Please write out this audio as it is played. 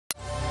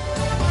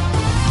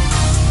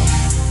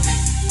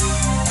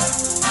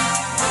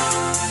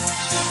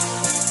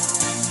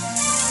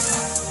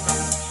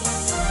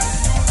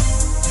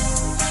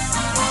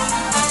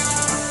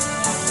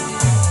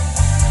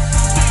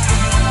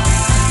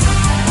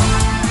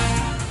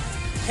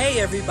Hey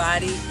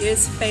everybody,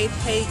 it's Faith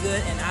Haygood,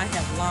 and I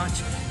have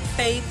launched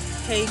Faith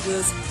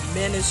Haygood's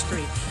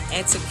Ministry.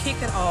 And to kick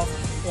it off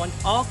on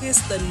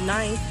August the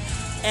 9th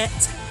at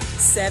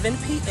 7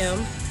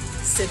 p.m.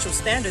 Central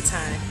Standard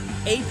Time,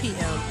 8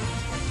 p.m.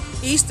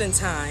 Eastern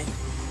Time,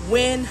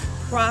 When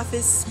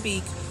Prophets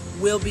Speak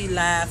will be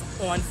live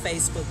on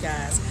Facebook,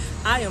 guys.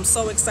 I am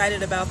so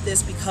excited about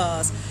this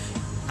because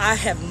I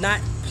have not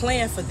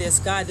planned for this.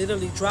 God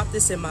literally dropped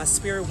this in my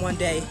spirit one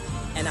day,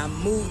 and I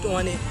moved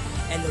on it.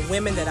 And the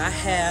women that I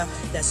have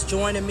that's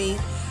joining me,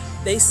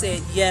 they said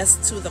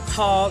yes to the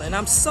call, and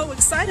I'm so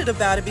excited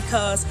about it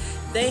because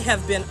they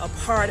have been a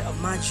part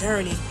of my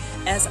journey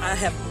as I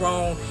have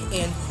grown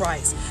in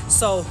Christ.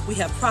 So we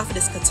have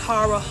Prophetess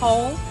Katara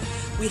Hall,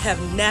 we have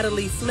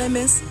Natalie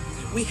Flemings,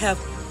 we have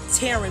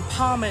Taryn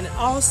Palmer, and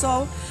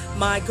also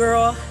my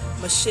girl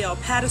Michelle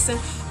Patterson.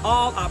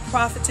 All are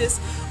prophetess,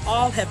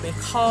 all have been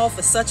called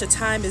for such a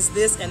time as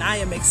this, and I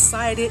am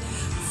excited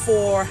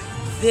for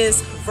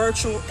this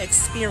virtual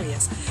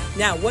experience.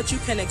 Now, what you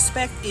can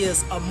expect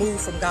is a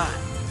move from God.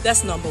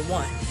 That's number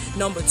one.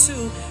 Number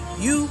two,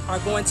 you are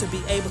going to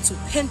be able to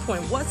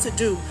pinpoint what to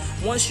do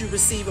once you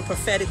receive a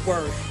prophetic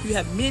word. You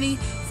have many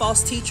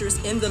false teachers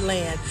in the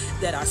land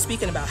that are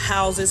speaking about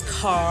houses,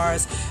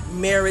 cars,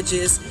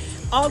 marriages.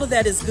 All of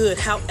that is good.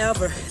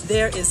 However,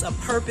 there is a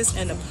purpose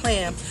and a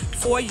plan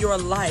for your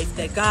life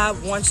that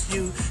God wants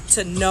you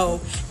to know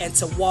and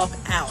to walk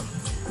out.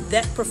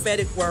 That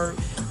prophetic word,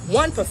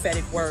 one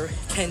prophetic word,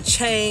 can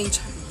change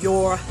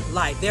your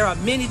life. There are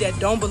many that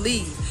don't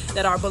believe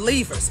that are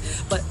believers,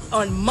 but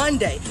on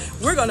Monday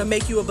we're going to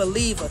make you a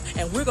believer,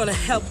 and we're going to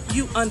help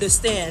you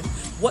understand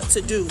what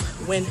to do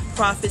when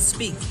prophets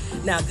speak.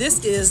 Now,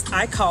 this is,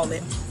 I call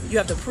it, you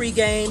have the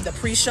pre-game, the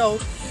pre-show,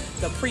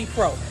 the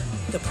pre-pro.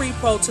 The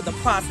pre-pro to the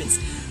prophets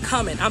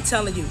coming. I'm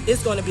telling you,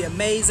 it's going to be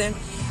amazing.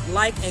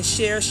 Like and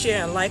share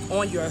and like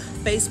on your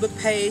Facebook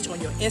page, on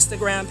your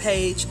Instagram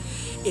page.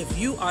 If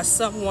you are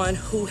someone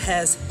who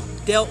has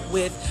dealt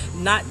with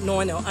not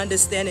knowing or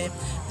understanding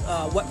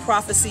what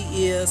prophecy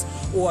is,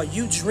 or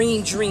you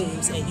dream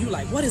dreams and you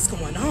like, what is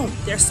going on?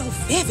 They're so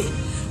vivid.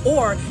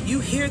 Or you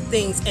hear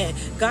things and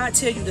God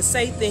tell you to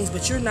say things,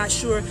 but you're not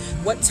sure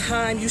what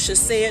time you should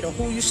say it or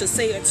who you should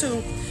say it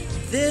to.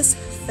 This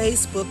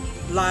Facebook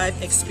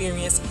Live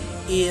experience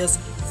is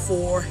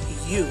for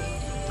you.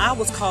 I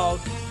was called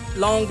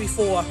long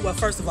before, well,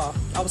 first of all,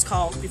 I was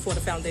called before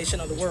the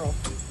foundation of the world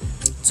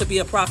to be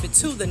a prophet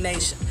to the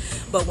nation.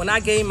 But when I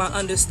gained my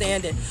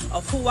understanding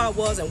of who I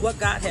was and what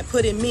God had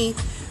put in me,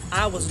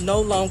 I was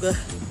no longer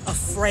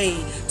afraid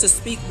to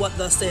speak what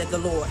thus said the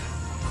Lord.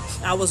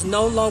 I was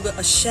no longer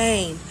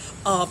ashamed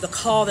of the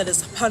call that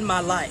is upon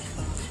my life.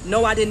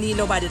 No, I didn't need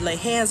nobody to lay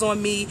hands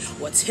on me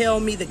or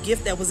tell me the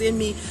gift that was in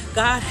me.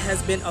 God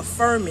has been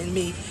affirming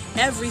me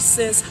ever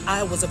since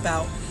I was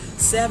about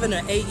 7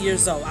 or 8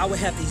 years old. I would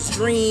have these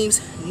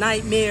dreams,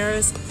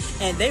 nightmares,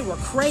 and they were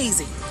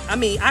crazy. I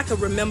mean, I could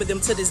remember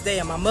them to this day.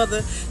 And my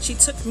mother, she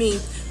took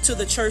me to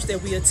the church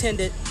that we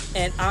attended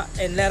and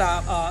let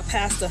our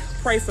pastor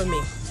pray for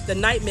me. The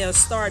nightmares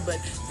started, but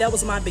that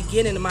was my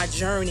beginning of my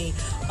journey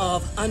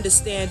of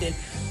understanding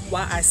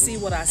why I see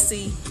what I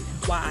see,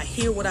 why I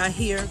hear what I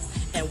hear,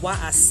 and why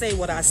I say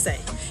what I say.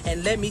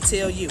 And let me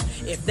tell you,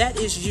 if that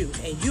is you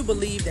and you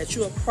believe that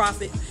you're a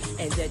prophet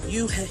and that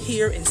you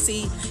hear and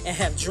see and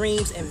have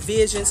dreams and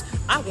visions,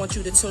 I want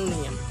you to tune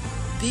in.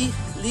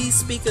 These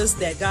speakers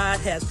that God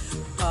has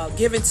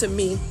given to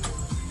me,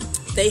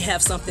 they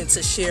have something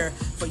to share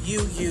for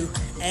you,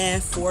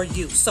 and for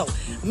you. So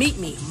meet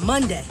me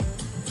Monday,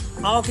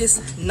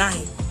 August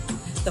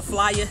 9th. The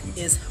flyer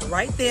is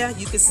right there.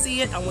 You can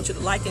see it. I want you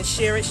to like and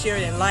share it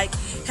and like.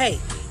 Hey,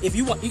 if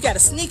you want, you got to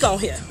sneak on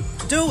here.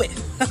 Do it,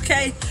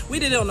 okay? We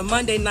did it on a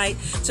Monday night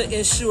to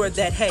ensure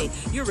that, hey,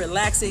 you're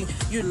relaxing,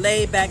 you're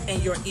laid back,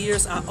 and your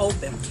ears are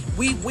open.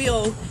 We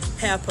will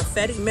have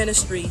prophetic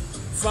ministry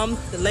from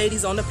the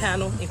ladies on the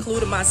panel,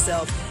 including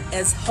myself,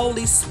 as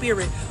Holy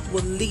Spirit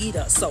will lead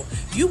us. So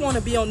you want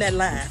to be on that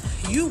live.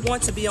 You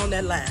want to be on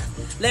that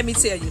live. Let me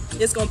tell you,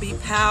 it's going to be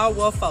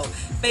powerful.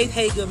 Faith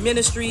Haygood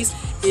Ministries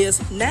is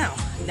now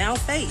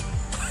Faith.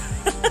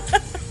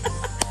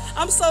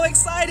 I'm so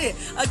excited.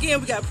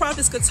 Again, we got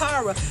Prophetess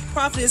Katara,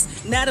 Prophetess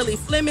Natalie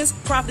Flemings,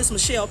 Prophetess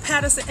Michelle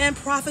Patterson, and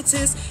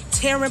Prophetess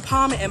Taryn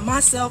Palmer, and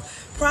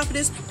myself,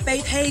 Prophetess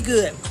Faith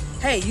Haygood.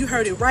 Hey, you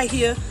heard it right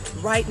here,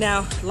 right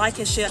now. Like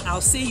and share.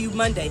 I'll see you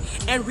Monday.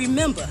 And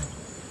remember,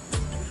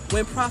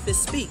 when prophets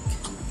speak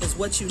is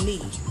what you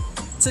need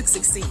to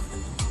succeed.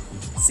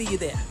 See you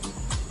there.